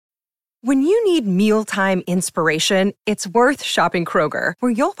When you need mealtime inspiration, it's worth shopping Kroger,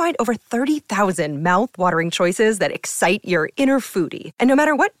 where you'll find over 30,000 mouth-watering choices that excite your inner foodie. And no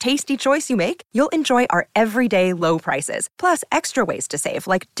matter what tasty choice you make, you'll enjoy our everyday low prices, plus extra ways to save,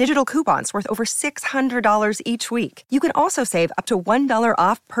 like digital coupons worth over $600 each week. You can also save up to $1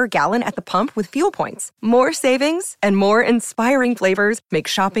 off per gallon at the pump with fuel points. More savings and more inspiring flavors make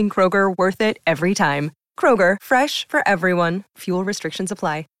shopping Kroger worth it every time. Kroger, fresh for everyone. Fuel restrictions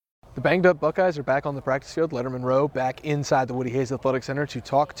apply. The banged-up Buckeyes are back on the practice field. Letterman Row back inside the Woody Hayes Athletic Center to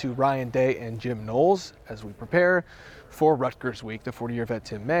talk to Ryan Day and Jim Knowles as we prepare for Rutgers Week. The 40-year vet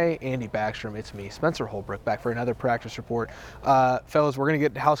Tim May, Andy Backstrom, it's me, Spencer Holbrook, back for another practice report. Fellas, we're going to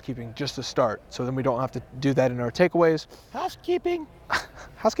get to housekeeping just to start, so then we don't have to do that in our takeaways. Housekeeping.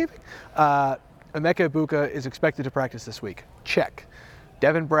 Housekeeping? Emeka Egbuka is expected to practice this week. Check.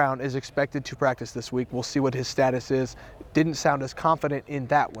 Devin Brown is expected to practice this week. We'll see what his status is. Didn't sound as confident in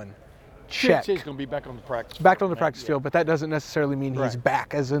that one. Check. He's going to be back on the practice field. Back on the practice field, but that doesn't necessarily mean he's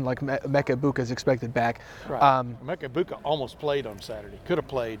back, as in like Emeka Egbuka is expected back. Right. Emeka Egbuka almost played on Saturday. Could have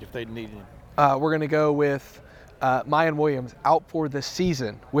played if they'd needed him. We're going to go with Mayan Williams out for the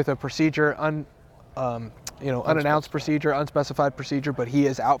season with a procedure, unannounced procedure, unspecified procedure, but he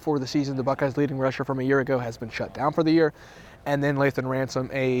is out for the season. The Buckeyes' leading rusher from a year ago has been shut down for the year. And then Lathan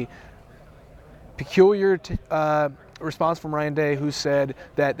Ransom, a peculiar response from Ryan Day, who said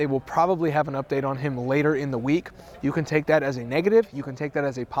that they will probably have an update on him later in the week. You can take that as a negative. You can take that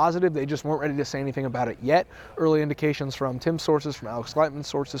as a positive. They just weren't ready to say anything about it yet. Early indications from Tim's sources, from Alex Gleitman's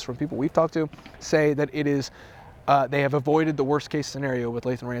sources, from people we've talked to, say that it is they have avoided the worst-case scenario with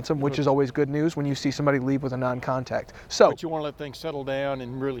Lathan Ransom, which is always good news when you see somebody leave with a non-contact. But you want to let things settle down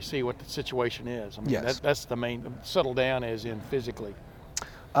and really see what the situation is. I mean, yes. That's the main, settle down as in physically.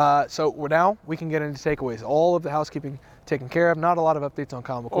 So now we can get into takeaways. All of the housekeeping taken care of. Not a lot of updates on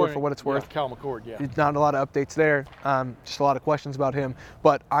Kyle McCord for what it's worth. Kyle McCord, yeah. Not a lot of updates there. Just a lot of questions about him.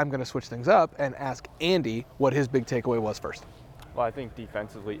 But I'm going to switch things up and ask Andy what his big takeaway was first. Well, I think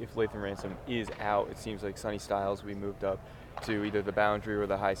defensively, if Lathan Ransom is out, it seems like Sonny Styles, we moved up to either the boundary or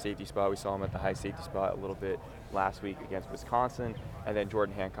the high safety spot. We saw him at the high safety spot a little bit last week against Wisconsin. And then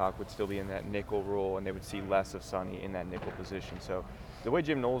Jordan Hancock would still be in that nickel role, and they would see less of Sonny in that nickel position. So the way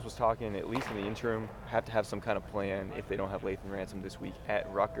Jim Knowles was talking, at least in the interim, have to have some kind of plan if they don't have Lathan Ransom this week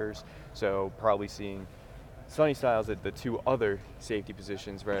at Rutgers. So probably seeing Sonny Styles at the two other safety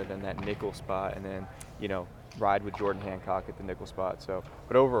positions rather than that nickel spot, and then, ride with Jordan Hancock at the nickel spot. So,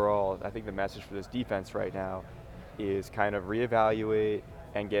 but overall, I think the message for this defense right now is kind of reevaluate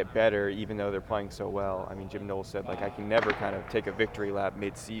and get better, even though they're playing so well. I mean, Jim Knowles said, I can never kind of take a victory lap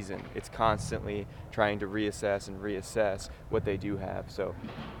mid-season. It's constantly trying to reassess what they do have. So,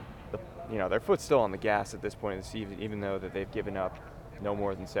 their foot's still on the gas at this point of the season, even though that they've given up no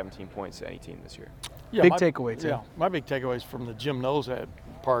more than 17 points to any team this year. Yeah, big takeaway, too. Yeah, my big takeaway is from the Jim Knowles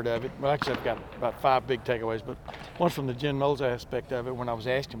part of it. Well, actually, I've got about 5 big takeaways, but one from the Jim Knowles aspect of it, when I was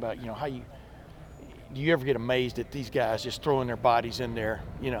asking about, how do you ever get amazed at these guys just throwing their bodies in there?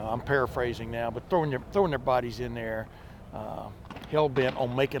 I'm paraphrasing now, but throwing their bodies in there, hell bent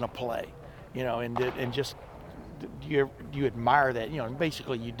on making a play, and just do you admire that?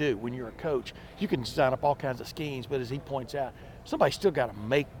 Basically you do. When you're a coach, you can design up all kinds of schemes, but as he points out, somebody's still got to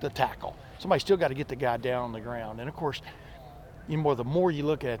make the tackle. Somebody's still got to get the guy down on the ground. And of course, the more you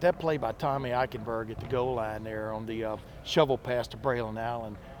look at it, that play by Tommy Eichenberg at the goal line there on the shovel pass to Braylon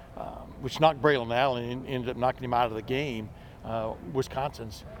Allen, which knocked Braylon Allen and ended up knocking him out of the game,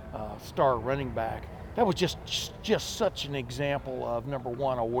 Wisconsin's star running back. That was just such an example of, number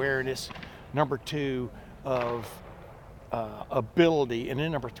one, awareness, number two, of ability, and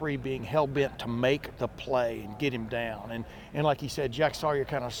then number three, being hell-bent to make the play and get him down. And like he said, Jack Sawyer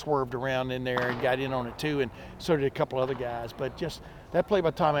kind of swerved around in there and got in on it too, and so did a couple other guys. But just that play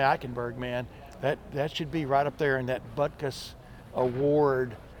by Tommy Eichenberg, man, that should be right up there in that Buckeyes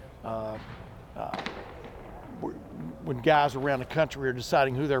award when guys around the country are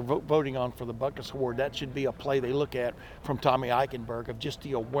deciding who they're voting on for the Buckeyes award. That should be a play they look at from Tommy Eichenberg, of just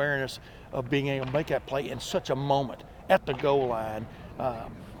the awareness of being able to make that play in such a moment at the goal line,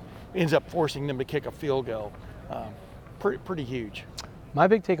 ends up forcing them to kick a field goal. Pretty huge. My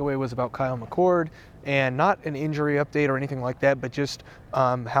big takeaway was about Kyle McCord, and not an injury update or anything like that, but just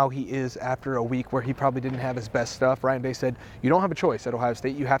how he is after a week where he probably didn't have his best stuff. Ryan Day said, you don't have a choice at Ohio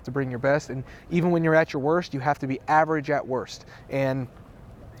State. You have to bring your best, and even when you're at your worst, you have to be average at worst. And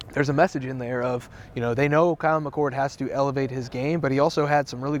there's a message in there of, they know Kyle McCord has to elevate his game, but he also had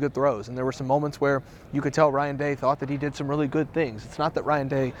some really good throws. And there were some moments where you could tell Ryan Day thought that he did some really good things. It's not that Ryan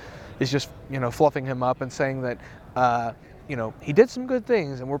Day is just, fluffing him up and saying that, he did some good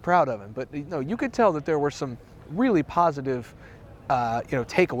things, and we're proud of him. But you could tell that there were some really positive,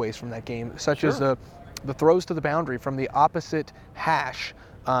 takeaways from that game, such as the throws to the boundary from the opposite hash,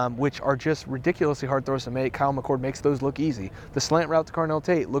 which are just ridiculously hard throws to make. Kyle McCord makes those look easy. The slant route to Carnell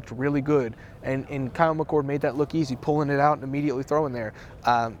Tate looked really good, and Kyle McCord made that look easy, pulling it out and immediately throwing there.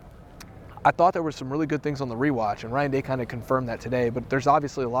 I thought there were some really good things on the rewatch, and Ryan Day kind of confirmed that today, but there's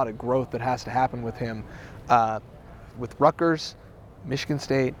obviously a lot of growth that has to happen with him with Rutgers, Michigan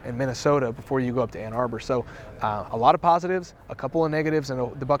State, and Minnesota before you go up to Ann Arbor. So a lot of positives, a couple of negatives,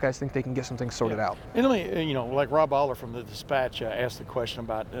 and the Buckeyes think they can get some things sorted out. And let me, like Rob Aller from the Dispatch asked the question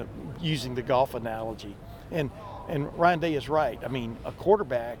about using the golf analogy. And Ryan Day is right. I mean, a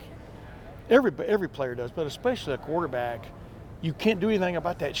quarterback, every player does, but especially a quarterback, you can't do anything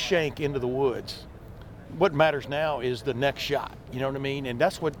about that shank into the woods. What matters now is the next shot. You know what I mean? And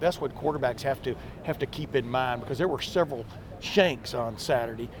that's what quarterbacks have to keep in mind, because there were several shanks on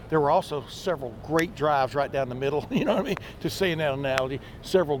Saturday. There were also several great drives right down the middle. You know what I mean? To say that analogy,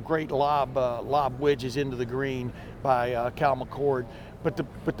 several great lob wedges into the green by Cal McCord. But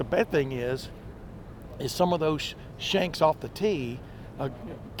the bad thing is some of those shanks off the tee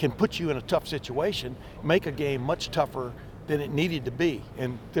can put you in a tough situation, make a game much tougher than it needed to be.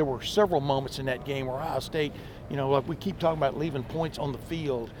 And there were several moments in that game where Ohio State, like we keep talking about leaving points on the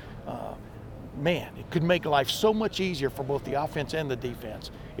field, man, it could make life so much easier for both the offense and the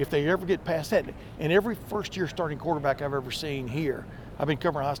defense if they ever get past that. And every first-year starting quarterback I've ever seen here, I've been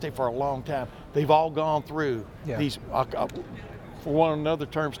covering Ohio State for a long time, they've all gone through these, for one another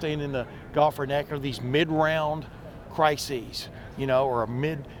term, staying in the golf vernacular, these mid-round crises, or a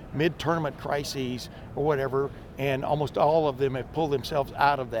mid-tournament crises or whatever, and almost all of them have pulled themselves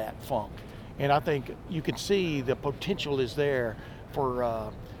out of that funk. And I think you can see the potential is there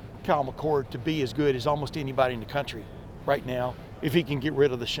for Kyle McCord to be as good as almost anybody in the country right now if he can get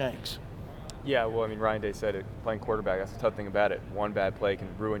rid of the shanks. Yeah, well, I mean, Ryan Day said it, playing quarterback, that's the tough thing about it. One bad play can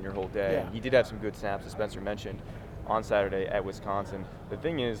ruin your whole day. Yeah. He did have some good snaps, as Spencer mentioned, on Saturday at Wisconsin. The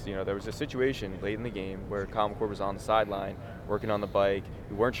thing is, there was a situation late in the game where Kyle McCord was on the sideline working on the bike.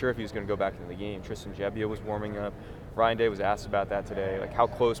 We weren't sure if he was going to go back into the game. Tristan Gebbia was warming up. Ryan Day was asked about that today, like how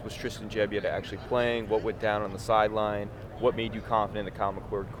close was Tristan Gebbia to actually playing, what went down on the sideline, what made you confident that Kyle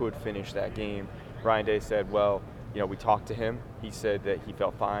McCord could finish that game. Ryan Day said, well, we talked to him. He said that he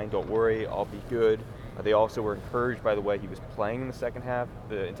felt fine, don't worry, I'll be good. They also were encouraged by the way he was playing in the second half.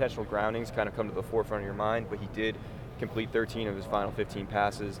 The intentional groundings kind of come to the forefront of your mind, but he did complete 13 of his final 15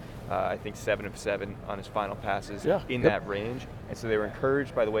 passes. I think 7 of 7 on his final passes in that range. And so they were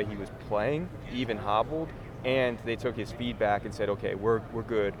encouraged by the way he was playing, even hobbled, and they took his feedback and said, okay, we're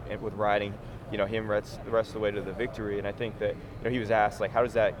good with riding him the rest of the way to the victory. And I think that he was asked, like, how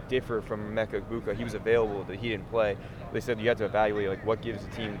does that differ from Emeka Egbuka? He was available, that he didn't play. They said you have to evaluate, like, what gives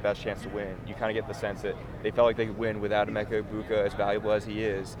the team the best chance to win. You kind of get the sense that they felt like they could win without Emeka Egbuka, as valuable as he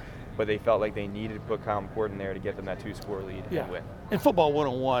is, but they felt like they needed to put Kyle McCord in there to get them that 2-score lead and win. In football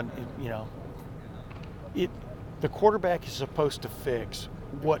 101, the quarterback is supposed to fix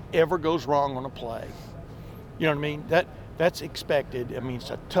whatever goes wrong on a play. You know what I mean? That's expected. I mean, it's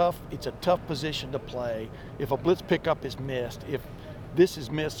a tough position to play. If a blitz pickup is missed, if this is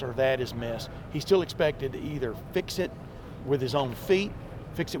missed or that is missed, he's still expected to either fix it with his own feet,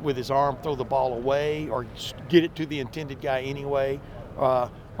 fix it with his arm, throw the ball away, or get it to the intended guy anyway,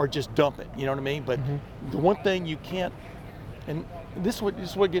 or just dump it. You know what I mean? But the one thing you can't, and this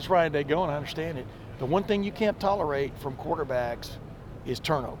is what gets Ryan Day going, I understand it. The one thing you can't tolerate from quarterbacks is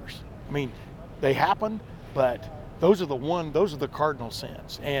turnovers. I mean, they happen, but those are the cardinal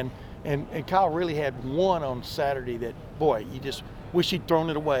sins. And Kyle really had one on Saturday that, boy, you just wish he'd thrown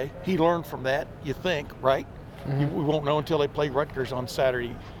it away. He learned from that, you think, right? We won't know until they play Rutgers on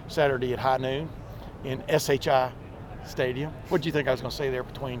Saturday at high noon in SHI Stadium. What do you think I was going to say there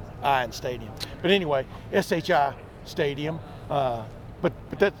between I and Stadium? But anyway, SHI Stadium. But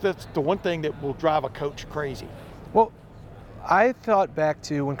that's the one thing that will drive a coach crazy. Well, I thought back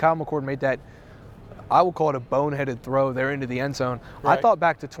to when Kyle McCord made that, I will call it a boneheaded throw there into the end zone. Right. I thought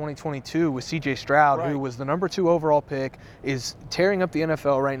back to 2022 with C.J. Stroud, who was the number 2 overall pick, is tearing up the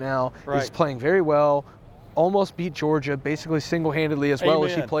NFL right now, is playing very well, almost beat Georgia basically single-handedly as well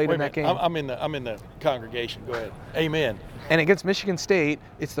as he played in that game. I'm in the congregation. Go ahead. Amen. And against Michigan State,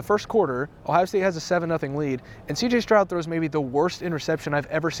 it's the first quarter. Ohio State has a 7-0 lead. And C.J. Stroud throws maybe the worst interception I've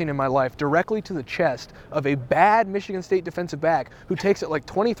ever seen in my life, directly to the chest of a bad Michigan State defensive back who takes it like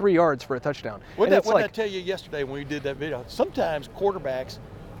 23 yards for a touchdown. What did I tell you yesterday when we did that video? Sometimes quarterbacks,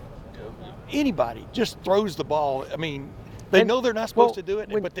 anybody, just throws the ball. I mean, They know they're not supposed to do it,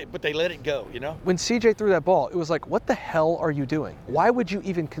 but they let it go, you know? When CJ threw that ball, it was like, what the hell are you doing? Why would you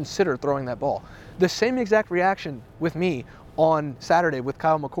even consider throwing that ball? The same exact reaction with me on Saturday with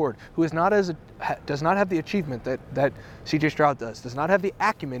Kyle McCord, who does not have the achievement that CJ Stroud does not have the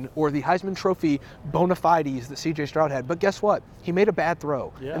acumen or the Heisman Trophy bona fides that CJ Stroud had. But guess what? He made a bad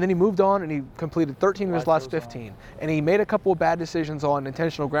throw. Yeah. And then he moved on and he completed 13 of his last 15. And he made a couple of bad decisions on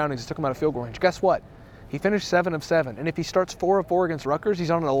intentional groundings that took him out of field goal range. Guess what? He finished 7 of 7. And if he starts 4 of 4 against Rutgers,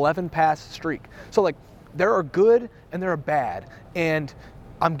 he's on an 11-pass streak. So, like, there are good and there are bad. And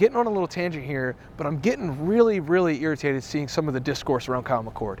I'm getting on a little tangent here, but I'm getting really, really irritated seeing some of the discourse around Kyle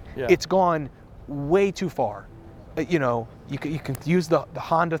McCord. Yeah. It's gone way too far. You know, you can use the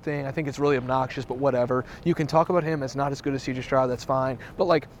Honda thing. I think it's really obnoxious, but whatever. You can talk about him as not as good as CJ Stroud. That's fine. But,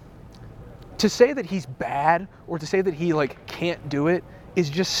 like, to say that he's bad or to say that he, like, can't do it is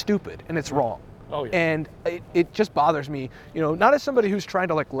just stupid, and it's wrong. Oh, yeah. And it just bothers me, you know, not as somebody who's trying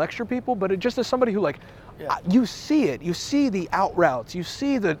to, like, lecture people, but just as somebody who, like, you see it. You see the out routes. You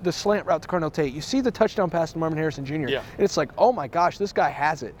see the slant route to Carnell Tate. You see the touchdown pass to Marvin Harrison Jr. Yeah. And it's like, oh, my gosh, this guy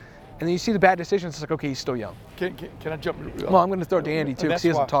has it. And then you see the bad decisions. It's like, okay, he's still young. Can I jump? Well, I'm going to throw it to Andy, too, because he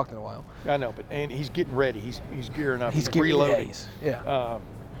hasn't talked in a while. I know, but Andy, he's getting ready. He's gearing up. He's reloading. Yeah.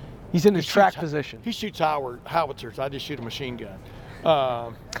 He's in his track position. He shoots howitzers. I just shoot a machine gun.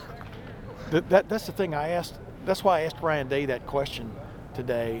 That's the thing I asked. That's why I asked Ryan Day that question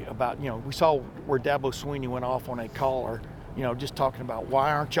today about, you know, we saw where Dabo Swinney went off on a caller, you know, just talking about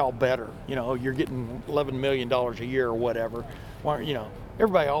why aren't y'all better? You know, you're getting $11 million a year or whatever. Why, you know,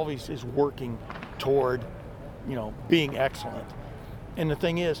 everybody always is working toward, you know, being excellent. And the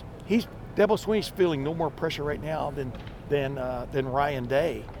thing is, Dabo Swinney's feeling no more pressure right now than Ryan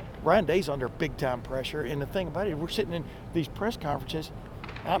Day. Ryan Day's under big time pressure. And the thing about it, we're sitting in these press conferences,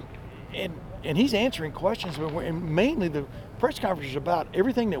 and he's answering questions, and mainly the press conference is about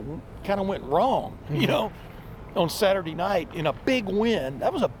everything that kind of went wrong, you know, on Saturday night in a big win.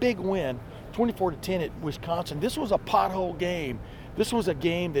 That was a big win, 24-10 at Wisconsin. This was a pothole game. This was a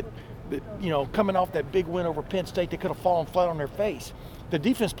game that, you know, coming off that big win over Penn State, they could have fallen flat on their face. The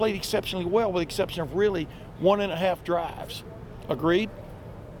defense played exceptionally well, with the exception of really 1.5 drives. Agreed?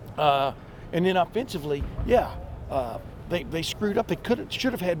 And then offensively, they screwed up. They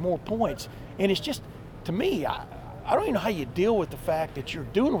should have had more points. And it's just, to me, I don't even know how you deal with the fact that you're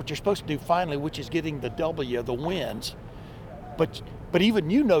doing what you're supposed to do finally, which is getting the W, the wins. But even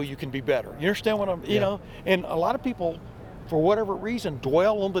you know you can be better. You understand what I'm, you know? And a lot of people, for whatever reason,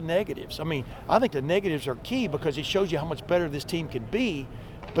 dwell on the negatives. I mean, I think the negatives are key because it shows you how much better this team can be,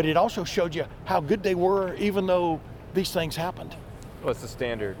 but it also showed you how good they were even though these things happened. Well, it's the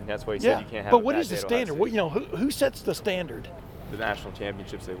standard, and that's why you said you can't have. But what is the standard? What, you know, who sets the standard? The national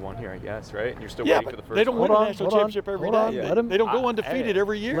championships they won here, I guess, right? And you're still waiting for the first one. They don't win a national championship every day. They don't go undefeated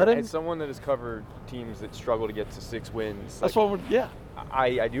every year. As someone that has covered teams that struggle to get to 6 wins, that's like, what.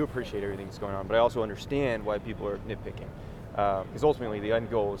 I do appreciate everything that's going on, but I also understand why people are nitpicking. Because ultimately the end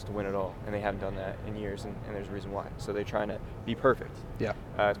goal is to win it all, and they haven't done that in years, and there's a reason why. So they're trying to be perfect. Yeah.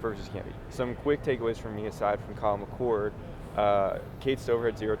 As perfect as can be. Some quick takeaways from me aside from Kyle McCord. Cade Stover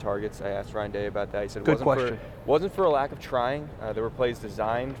had 0 targets. I asked Ryan Day about that. He said it wasn't for a lack of trying. There were plays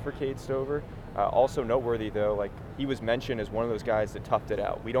designed for Cade Stover. Also noteworthy, though, like he was mentioned as one of those guys that toughed it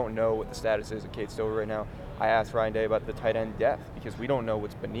out. We don't know what the status is of Cade Stover right now. I asked Ryan Day about the tight end depth because we don't know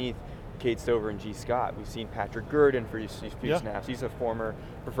what's beneath Cade Stover and G. Scott. We've seen Patrick Gurdon for these few snaps. He's a former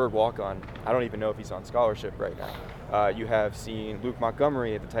preferred walk-on. I don't even know if he's on scholarship right now. You have seen Luke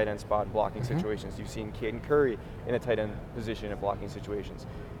Montgomery at the tight end spot in blocking situations. You've seen Caden Curry in the tight end position in blocking situations.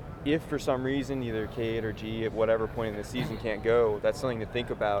 If for some reason either Cade or G at whatever point in the season can't go, that's something to think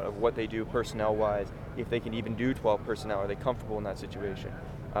about of what they do personnel-wise, if they can even do 12 personnel. Are they comfortable in that situation?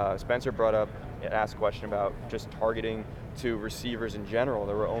 Spencer brought up, asked a question about just targeting to receivers in general.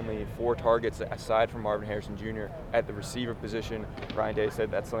 There were only 4 targets aside from Marvin Harrison Jr. at the receiver position. Ryan Day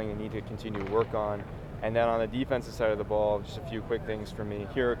said that's something they need to continue to work on. And then on the defensive side of the ball, just a few quick things for me.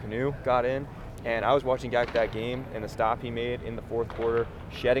 Hero Kanu got in, and I was watching that game, and the stop he made in the 4th quarter,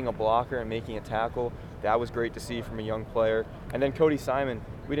 shedding a blocker and making a tackle, that was great to see from a young player. And then Cody Simon,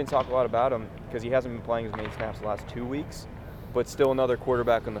 we didn't talk a lot about him because he hasn't been playing his main snaps the last 2 weeks, but still another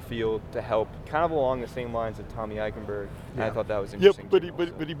quarterback on the field to help, kind of along the same lines of Tommy Eichenberg. And I thought that was interesting. But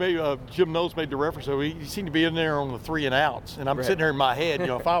he made Jim Knowles made the reference. So he seemed to be in there on the 3 and outs, and I'm sitting there in my head. You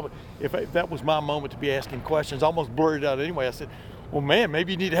know, if that was my moment to be asking questions, I almost blurted out anyway. I said, "Well, man,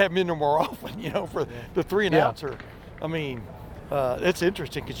 maybe you need to have him in there more often." You know, for the 3 and outs. I mean, it's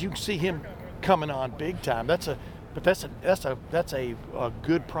interesting because you can see him coming on big time. That's a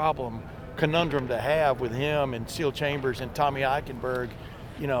good problem conundrum to have with him and Seal Chambers and Tommy Eichenberg.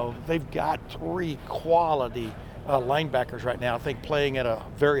 You know, they've got 3 quality linebackers right now, I think, playing at a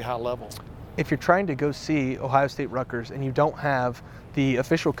very high level. If you're trying to go see Ohio State Rutgers and you don't have the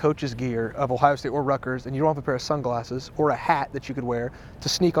official coach's gear of Ohio State or Rutgers, and you don't have a pair of sunglasses or a hat that you could wear to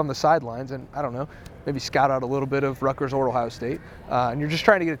sneak on the sidelines and, I don't know, maybe scout out a little bit of Rutgers or Ohio State, and you're just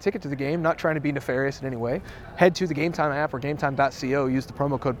trying to get a ticket to the game, not trying to be nefarious in any way, head to the Game Time app or gametime.co, use the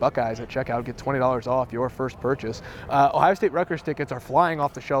promo code Buckeyes at checkout, get $20 off your first purchase. Ohio State Rutgers tickets are flying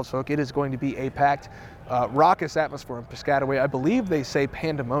off the shelves, folks. It is going to be a packed, raucous atmosphere in Piscataway. I believe they say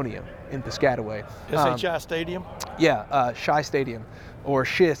pandemonium in Piscataway. SHI Stadium? Yeah, Shy Stadium, or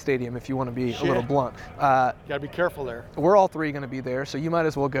Shia Stadium if you want to be a little blunt. Got to be careful there. We're all 3 going to be there, so you might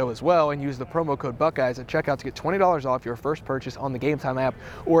as well go as well and use the promo code Buckeyes at checkout to get $20 off your first purchase on the Game Time app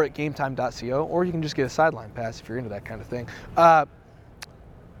or at gametime.co, or you can just get a sideline pass if you're into that kind of thing.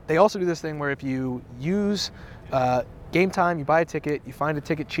 They also do this thing where if you use Game Time, you buy a ticket, you find a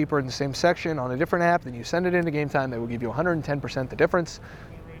ticket cheaper in the same section on a different app, then you send it into Game Time, they will give you 110% the difference.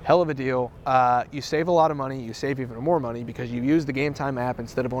 Hell of a deal. You save a lot of money. You save even more money because you use the Game Time app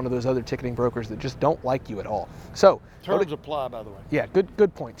instead of one of those other ticketing brokers that just don't like you at all. So terms apply, by the way. Yeah,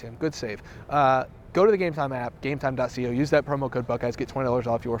 good point, Tim. Good save. Go to the Game Time app, gametime.co. Use that promo code Buckeyes. Get $20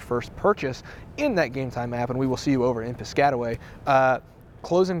 off your first purchase in that Game Time app, and we will see you over in Piscataway.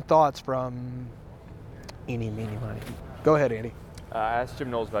 Closing thoughts from Eeny, Meeny, Miny. Go ahead, Andy. I asked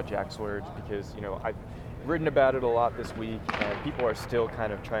Jim Knowles about Jack Sawyer because, you know, I've written about it a lot this week, and people are still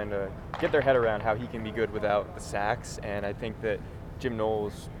kind of trying to get their head around how he can be good without the sacks. And I think that Jim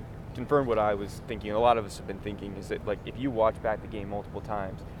Knowles confirmed what I was thinking, and a lot of us have been thinking, is that, like, if you watch back the game multiple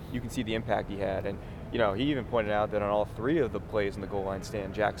times, you can see the impact he had. And, you know, he even pointed out that on all 3 of the plays in the goal line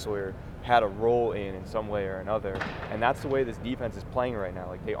stand, Jack Sawyer had a role in some way or another. And that's the way this defense is playing right now.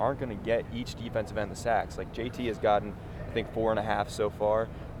 Like, they aren't going to get each defensive end the sacks. Like, JT has gotten, I think, 4.5 so far,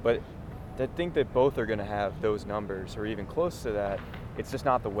 but I think that both are going to have those numbers or even close to that. It's just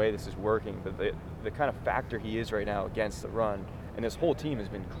not the way this is working. But the kind of factor he is right now against the run, and this whole team has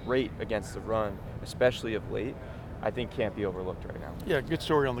been great against the run, especially of late, I think can't be overlooked right now. Yeah, good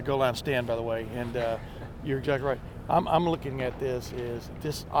story on the goal line stand, by the way. And you're exactly right. I'm looking at this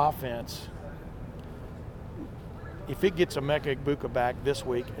offense. If it gets Emeka Egbuka back this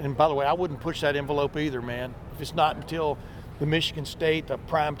week, and by the way, I wouldn't push that envelope either, man. If it's not until the Michigan State, the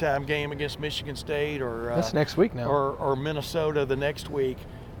primetime game against Michigan State, or that's next week now, or Minnesota the next week,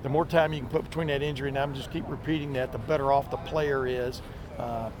 the more time you can put between that injury, and I'm just keep repeating that, the better off the player is.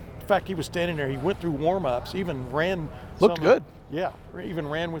 In fact, he was standing there. He went through warm-ups, even ran. Looked good. Yeah, even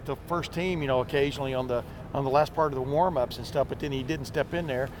ran with the first team, you know, occasionally on the last part of the warm-ups and stuff. But then he didn't step in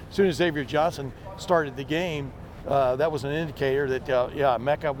there. As soon as Xavier Johnson started the game, that was an indicator that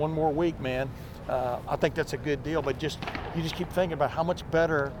Emeka, one more week, man. I think that's a good deal. But you just keep thinking about how much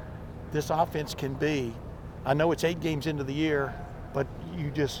better this offense can be. I know it's 8 games into the year, but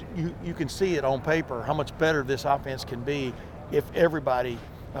you can see it on paper how much better this offense can be if everybody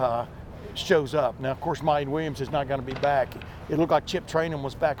shows up. Now, of course, Mike Williams is not going to be back. It looked like Chip Trainum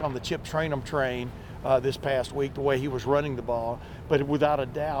was back on the Chip Trainum train this past week, the way he was running the ball. But without a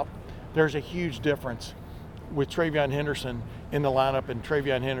doubt, there's a huge difference with Travion Henderson in the lineup and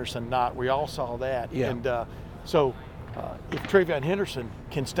Travion Henderson not. We all saw that. Yeah. And so if Travion Henderson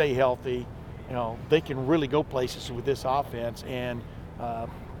can stay healthy, you know, they can really go places with this offense and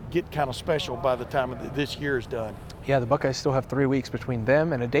get kind of special by the time this year is done. Yeah, the Buckeyes still have 3 weeks between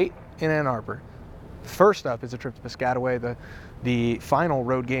them and a date in Ann Arbor. First up is a trip to Piscataway, the final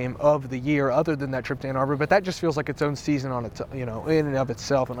road game of the year, other than that trip to Ann Arbor. But that just feels like its own season on its, you know, in and of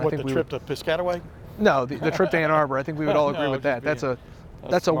itself. And What, I think the trip to Piscataway? No, the trip to Ann Arbor. I think we would all agree with that.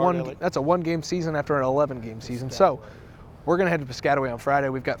 That's a one game season after an 11-game season. So we're going to head to Piscataway on Friday.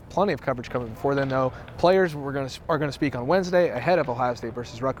 We've got plenty of coverage coming before then, though. Players are going to speak on Wednesday ahead of Ohio State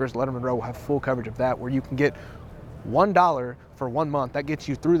versus Rutgers. Letterman Row will have full coverage of that, where you can get $1 for 1 month. That gets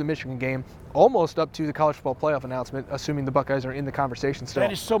you through the Michigan game, almost up to the college football playoff announcement, assuming the Buckeyes are in the conversation still.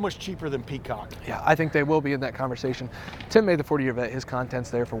 That is so much cheaper than Peacock. Yeah, I think they will be in that conversation. Tim made the 40-year vet. His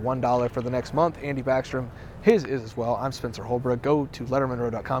content's there for $1 for the next month. Andy Backstrom, his is as well. I'm Spencer Holbrook. Go to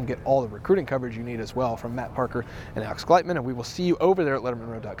lettermanrow.com. Get all the recruiting coverage you need as well from Matt Parker and Alex Gleitman, and we will see you over there at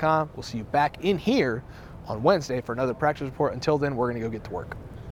lettermanrow.com. We'll see you back in here on Wednesday for another practice report. Until then, we're going to go get to work.